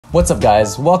What's up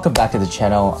guys, welcome back to the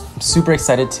channel. I'm super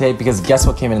excited today because guess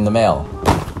what came in the mail?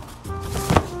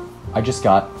 I just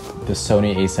got the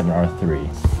Sony a7R III.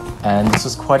 And this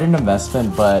was quite an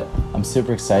investment, but I'm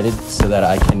super excited so that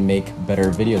I can make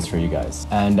better videos for you guys.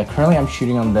 And currently I'm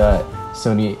shooting on the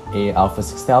Sony A-Alpha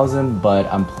 6000, but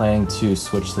I'm planning to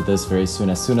switch to this very soon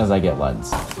as I get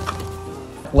lens.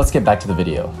 Let's get back to the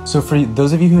video. So for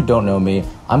those of you who don't know me,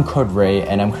 I'm Code Ray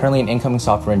and I'm currently an incoming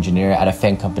software engineer at a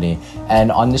FANG company.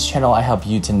 And on this channel, I help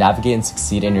you to navigate and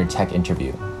succeed in your tech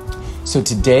interview. So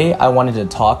today I wanted to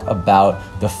talk about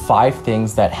the 5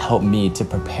 things that help me to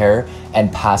prepare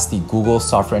and pass the Google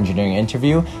software engineering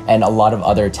interview and a lot of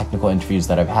other technical interviews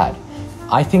that I've had.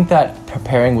 I think that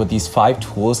preparing with these 5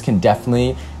 tools can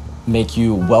definitely make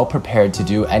you well prepared to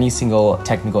do any single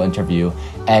technical interview.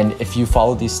 And if you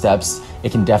follow these steps,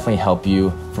 it can definitely help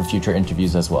you for future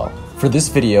interviews as well. For this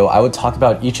video, I would talk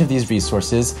about each of these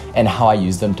resources and how I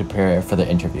use them to prepare for the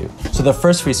interview. So the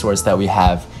first resource that we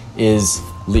have is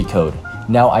Leadcode.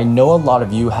 Now, I know a lot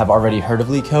of you have already heard of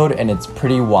Leadcode and it's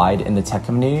pretty wide in the tech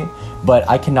community, but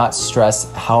I cannot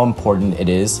stress how important it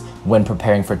is when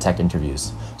preparing for tech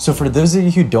interviews. So for those of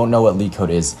you who don't know what Leadcode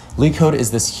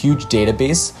is this huge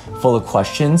database full of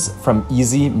questions from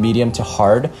easy, medium to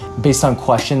hard based on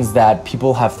questions that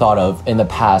people have thought of in the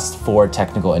past for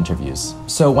technical interviews.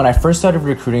 So when I first started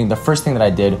recruiting, the first thing that I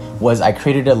did was I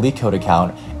created a Leadcode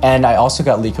account and I also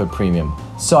got Leadcode Premium.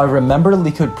 So I remember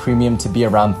Leadcode Premium to be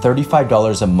around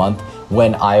 $35 a month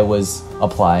when I was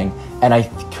applying, and I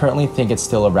currently think it's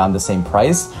still around the same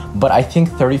price, but I think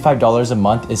 $35 a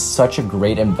month is such a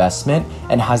great investment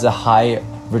and has a high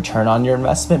return on your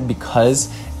investment,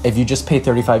 because if you just pay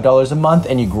 $35 a month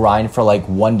and you grind for like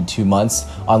 1 to 2 months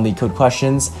on Leadcode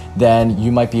questions, then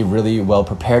you might be really well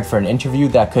prepared for an interview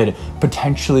that could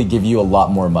potentially give you a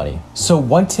lot more money. So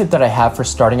one tip that I have for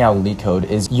starting out Leadcode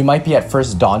is you might be at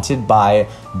first daunted by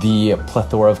the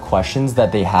plethora of questions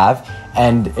that they have.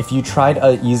 And if you tried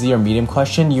an easy or medium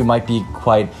question, you might be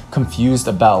quite confused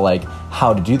about like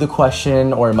how to do the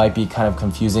question, or it might be kind of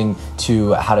confusing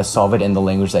to how to solve it in the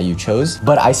language that you chose.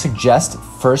 But I suggest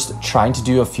first trying to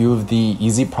do a few of the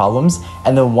easy problems,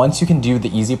 and then once you can do the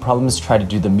easy problems, try to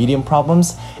do the medium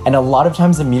problems. And a lot of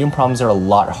times the medium problems are a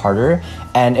lot harder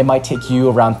and it might take you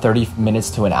around 30 minutes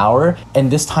to an hour. In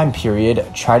this time period,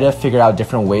 try to figure out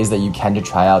different ways that you can to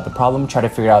try out the problem, try to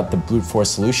figure out the brute force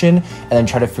solution, and then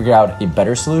try to figure out a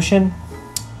better solution.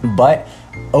 But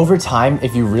over time,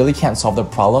 if you really can't solve the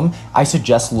problem, I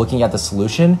suggest looking at the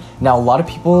solution. Now, a lot of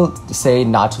people say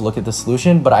not to look at the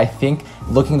solution, but I think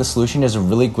looking at the solution is a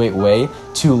really great way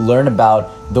to learn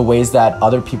about the ways that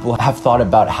other people have thought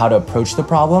about how to approach the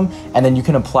problem, and then you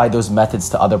can apply those methods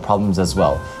to other problems as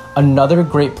well. Another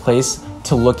great place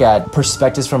to look at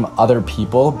perspectives from other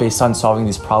people based on solving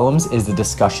these problems is the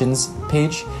discussions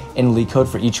page in Leadcode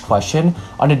for each question.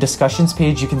 On a discussions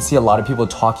page, you can see a lot of people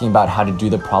talking about how to do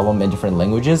the problem in different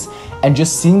languages, and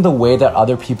just seeing the way that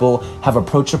other people have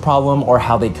approached a problem or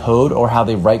how they code or how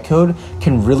they write code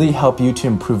can really help you to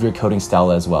improve your coding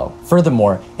style as well.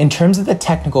 Furthermore, in terms of the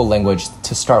technical language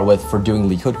to start with for doing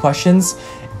Leadcode questions,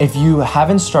 if you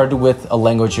haven't started with a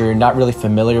language or you're not really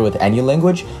familiar with any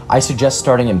language, I suggest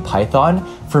starting in Python.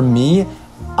 For me,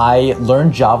 I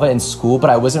learned Java in school, but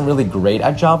I wasn't really great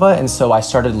at Java, and so I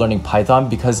started learning Python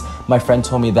because my friend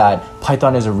told me that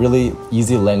Python is a really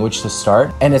easy language to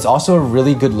start, and it's also a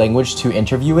really good language to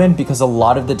interview in because a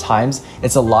lot of the times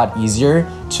it's a lot easier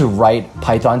to write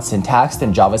Python syntax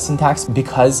than Java syntax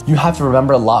because you have to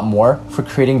remember a lot more for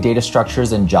creating data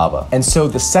structures in Java. And so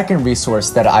the second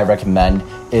resource that I recommend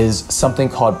is something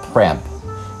called Pramp.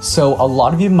 So a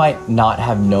lot of you might not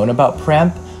have known about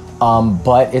Pramp,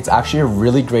 but it's actually a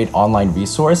really great online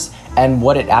resource. And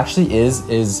what it actually is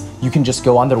you can just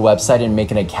go on their website and make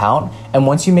an account. And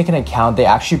once you make an account, they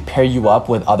actually pair you up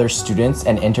with other students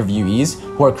and interviewees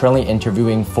who are currently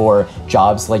interviewing for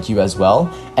jobs like you as well.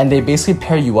 And they basically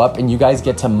pair you up and you guys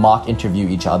get to mock interview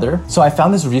each other. So I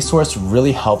found this resource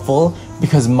really helpful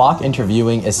because mock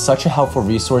interviewing is such a helpful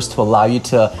resource to allow you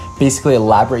to basically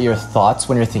elaborate your thoughts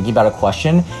when you're thinking about a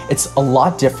question. It's a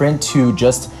lot different to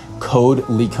just code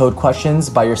Leadcode questions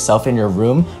by yourself in your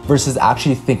room versus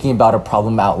actually thinking about a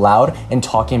problem out loud and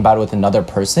talking about it with another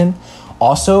person.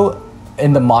 Also,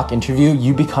 in the mock interview,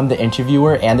 you become the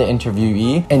interviewer and the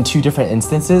interviewee in 2 different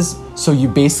instances. So you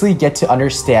basically get to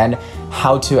understand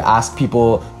how to ask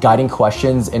people guiding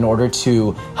questions in order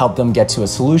to help them get to a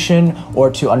solution or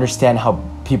to understand how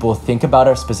people think about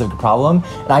a specific problem.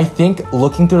 And I think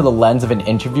looking through the lens of an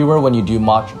interviewer when you do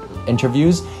mock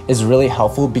interviews is really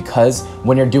helpful, because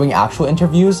when you're doing actual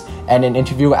interviews and an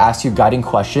interviewer asks you guiding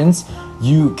questions,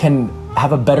 you can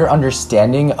have a better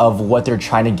understanding of what they're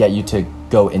trying to get you to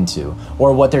go into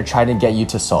or what they're trying to get you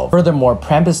to solve. Furthermore,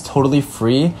 Pramp is totally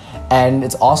free, and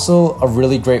it's also a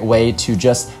really great way to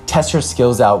just test your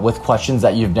skills out with questions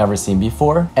that you've never seen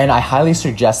before. And I highly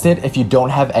suggest it if you don't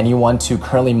have anyone to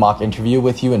currently mock interview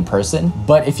with you in person.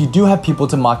 But if you do have people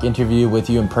to mock interview with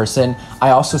you in person,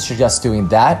 I also suggest doing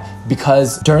that,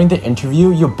 because during the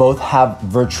interview, you both have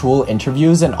virtual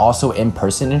interviews and also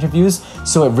in-person interviews.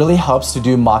 So it really helps to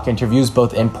do mock interviews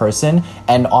both in person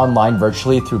and online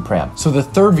virtually through Pramp. So the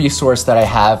third resource that I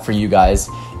have for you guys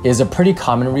is a pretty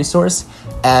common resource,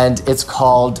 and it's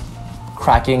called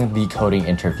Cracking the Coding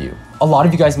Interview. A lot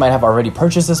of you guys might have already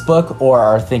purchased this book or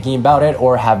are thinking about it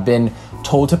or have been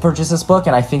told to purchase this book,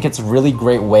 and I think it's a really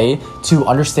great way to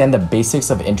understand the basics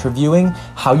of interviewing,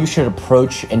 how you should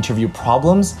approach interview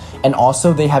problems, and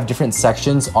also they have different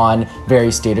sections on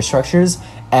various data structures.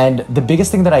 And the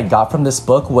biggest thing that I got from this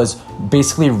book was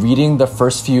basically reading the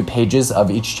first few pages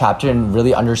of each chapter and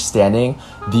really understanding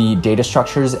the data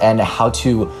structures and how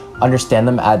to understand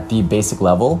them at the basic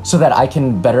level so that I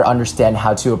can better understand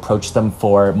how to approach them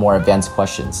for more advanced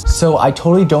questions. So I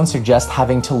totally don't suggest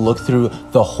having to look through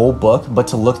the whole book, but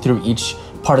to look through each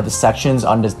part of the sections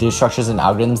on the data structures and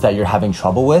algorithms that you're having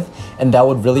trouble with, and that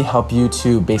would really help you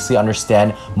to basically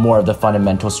understand more of the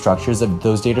fundamental structures of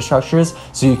those data structures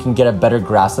so you can get a better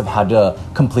grasp of how to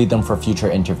complete them for future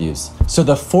interviews. So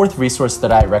the fourth resource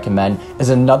that I recommend is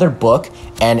another book,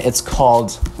 and it's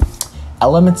called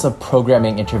Elements of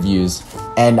Programming Interviews,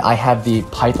 and I have the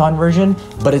Python version,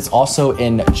 but it's also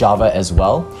in Java as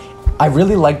well. I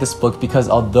really like this book because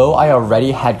although I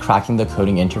already had Cracking the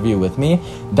Coding Interview with me,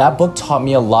 that book taught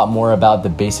me a lot more about the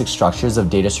basic structures of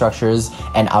data structures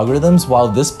and algorithms, while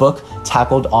this book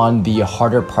tackled on the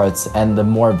harder parts and the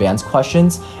more advanced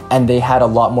questions, and they had a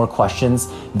lot more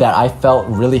questions that I felt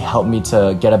really helped me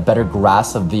to get a better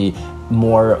grasp of the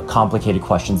more complicated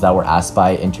questions that were asked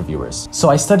by interviewers. So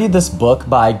I studied this book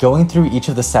by going through each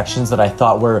of the sections that I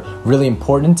thought were really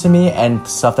important to me and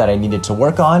stuff that I needed to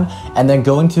work on, and then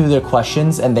going through their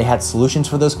questions, and they had solutions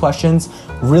for those questions,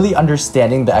 really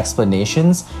understanding the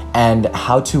explanations and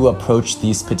how to approach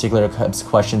these particular types of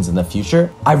questions in the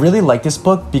future. I really like this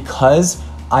book because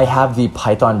I have the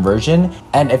Python version,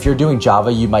 and if you're doing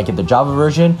Java, you might get the Java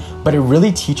version, but it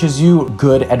really teaches you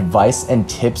good advice and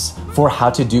tips for how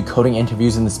to do coding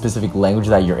interviews in the specific language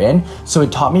that you're in. So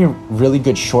it taught me really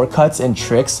good shortcuts and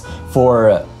tricks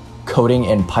for coding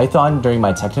in Python during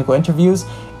my technical interviews,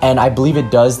 and I believe it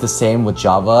does the same with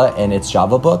Java in its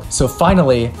Java book. So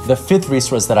finally, the fifth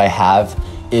resource that I have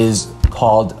is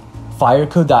called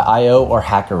FireCodeio or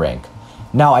HackerRank.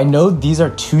 Now, I know these are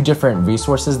two different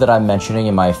resources that I'm mentioning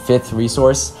in my fifth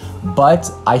resource, but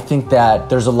I think that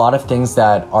there's a lot of things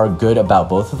that are good about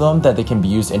both of them that they can be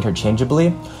used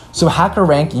interchangeably. So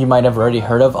HackerRank, you might have already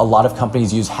heard of. A lot of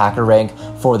companies use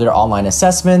HackerRank for their online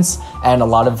assessments, and a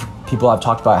lot of people have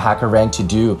talked about HackerRank to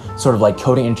do sort of like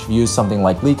coding interviews, something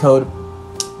like Leadcode.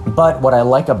 But what I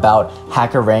like about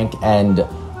HackerRank and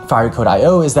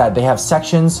FireCodeio is that they have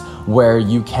sections where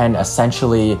you can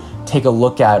essentially take a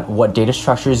look at what data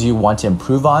structures you want to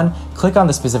improve on, click on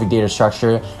the specific data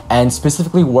structure, and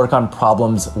specifically work on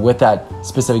problems with that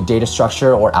specific data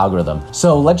structure or algorithm.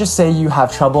 So let's just say you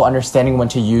have trouble understanding when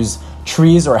to use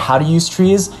trees or how to use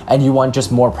trees, and you want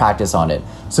just more practice on it.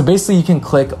 So basically you can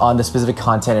click on the specific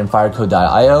content in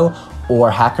FireCodeio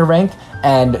or HackerRank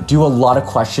and do a lot of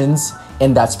questions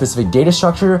in that specific data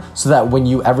structure so that when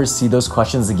you ever see those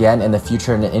questions again in the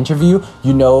future in an interview,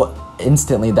 you know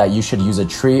instantly that you should use a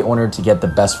tree in order to get the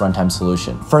best runtime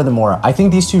solution. Furthermore, I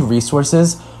think these two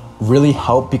resources really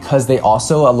help because they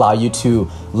also allow you to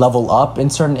level up in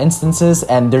certain instances,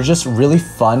 and they're just really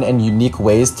fun and unique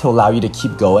ways to allow you to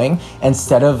keep going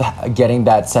instead of getting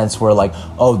that sense where like,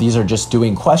 oh, these are just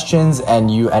doing questions and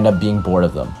you end up being bored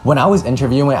of them. When I was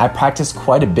interviewing, I practiced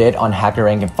quite a bit on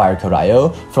HackerRank and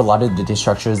FireCodeio for a lot of the data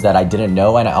structures that I didn't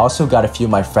know, and I also got a few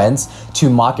of my friends to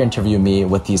mock interview me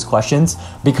with these questions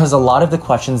because a lot of the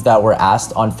questions that were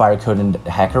asked on FireCode and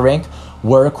HackerRank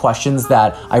were questions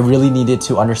that I really needed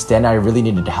to understand, I really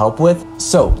needed help with.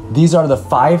 So these are the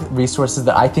 5 resources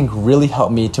that I think really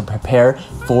helped me to prepare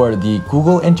for the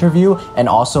Google interview and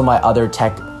also my other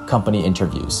tech company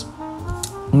interviews.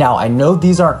 Now, I know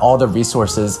these aren't all the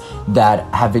resources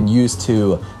that have been used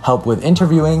to help with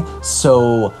interviewing,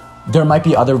 so there might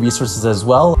be other resources as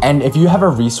well. And if you have a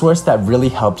resource that really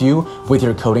helped you with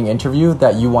your coding interview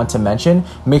that you want to mention,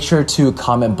 make sure to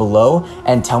comment below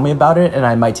and tell me about it, and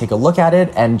I might take a look at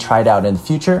it and try it out in the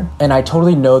future. And I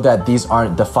totally know that these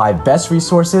aren't the 5 best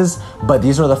resources, but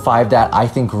these are the 5 that I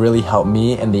think really helped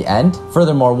me in the end.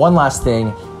 Furthermore, one last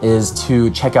thing, is to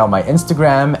check out my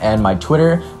Instagram and my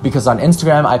Twitter, because on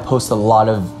Instagram I post a lot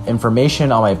of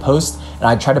information on my post, and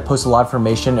I try to post a lot of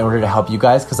information in order to help you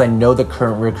guys, because I know the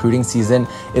current recruiting season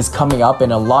is coming up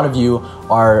and a lot of you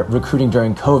are recruiting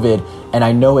during COVID, and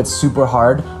I know it's super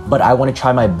hard, but I want to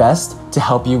try my best to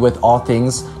help you with all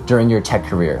things during your tech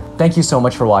career. Thank you so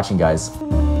much for watching, guys.